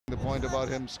point about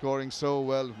him scoring so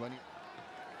well.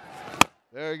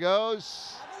 There he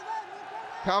goes.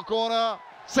 Cow corner,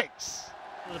 6.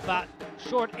 The bat,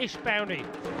 short-ish boundary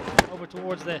over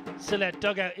towards the Sylhet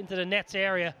dugout into the nets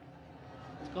area.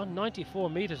 It's gone 94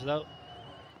 metres though.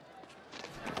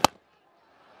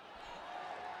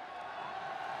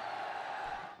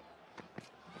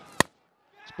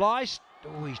 Splice.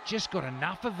 Oh, he's just got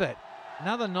enough of it.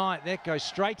 Another night that goes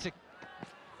straight to.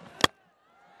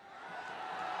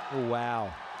 Oh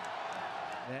wow.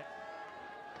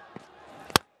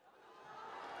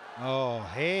 Oh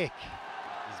heck.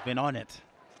 He's been on it.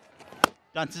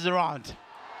 Dances around.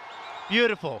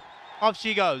 Beautiful. Off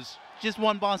she goes. Just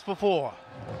one bounce for 4.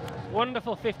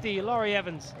 Wonderful 50, Laurie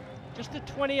Evans. Just a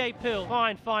 28 pill.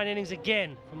 Fine innings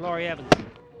again from Laurie Evans.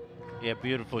 Yeah,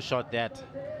 beautiful shot that.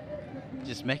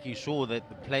 Just making sure that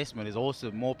the placement is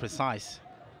also more precise.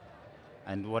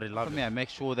 And what I love, make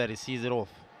sure that he sees it off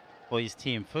for his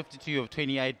team. 52 of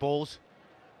 28 balls.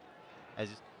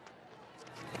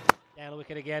 Down the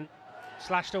wicket again.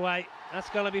 Slashed away. That's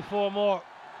going to be 4 more.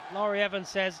 Laurie Evans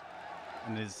says.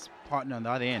 And his partner on the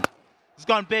other end. It's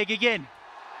gone big again.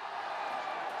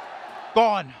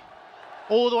 Gone.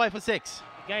 All the way for 6.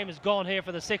 The game is gone here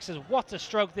for the Sixers. What a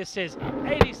stroke this is.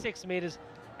 86 metres.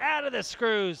 Out of the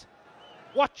screws.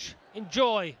 Watch,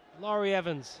 enjoy, Laurie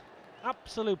Evans.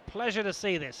 Absolute pleasure to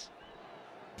see this.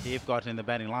 They've got in the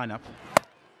batting lineup.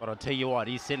 But I'll tell you what,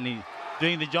 he's certainly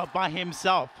doing the job by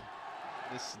himself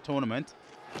this tournament.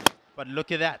 But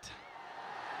look at that.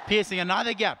 Piercing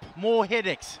another gap. More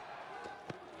headaches.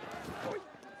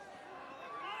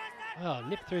 Oh,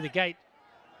 nipped through the gate.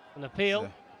 An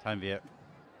appeal. Time here.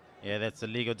 Yeah, that's a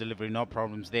legal delivery. No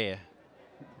problems there.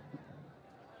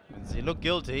 Does he look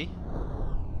guilty?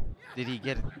 Did he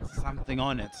get something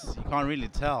on it? You can't really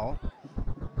tell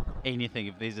anything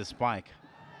if there's a spike.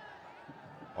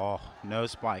 Oh, no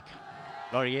spike.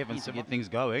 Laurie Evans to get things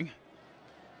going.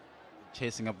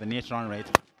 Chasing up the net run rate.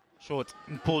 Short,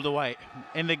 pulled away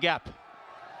in the gap.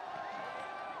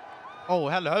 Oh,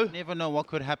 hello. Never know what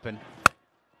could happen.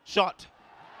 Shot,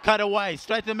 cut away,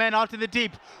 straight to the man out in the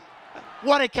deep.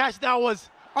 What a catch that was.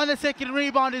 On the second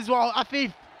rebound as well,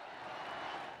 Afif.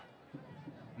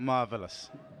 Marvelous.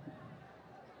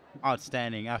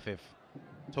 Outstanding, Afif.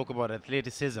 Talk about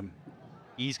athleticism.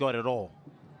 He's got it all.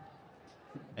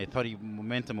 I thought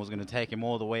momentum was going to take him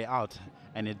all the way out,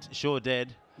 and it sure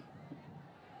did.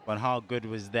 But how good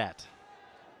was that?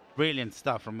 Brilliant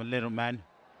stuff from a little man,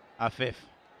 Afif.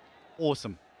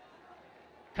 Awesome.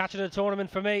 Catch of the tournament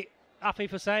for me,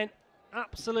 Afif Hussain.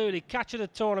 Absolutely, catch of the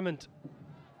tournament.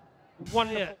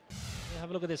 Yeah, have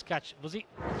a look at this catch. Was he?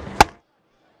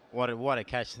 What a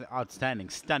catch. Outstanding,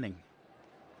 stunning.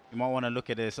 You might want to look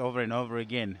at this over and over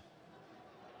again.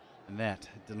 And that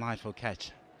delightful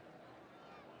catch.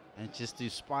 And just to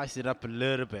spice it up a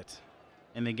little bit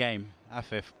in the game.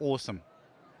 Afif, awesome.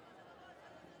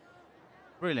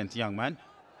 Brilliant young man.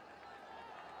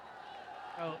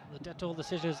 Oh, the dead all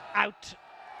decision is out.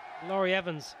 Laurie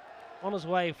Evans on his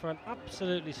way for an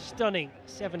absolutely stunning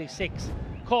 76.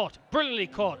 Caught, brilliantly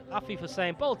caught. Afif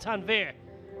Hussain, Bol Tanvir.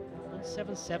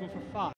 177 for 5.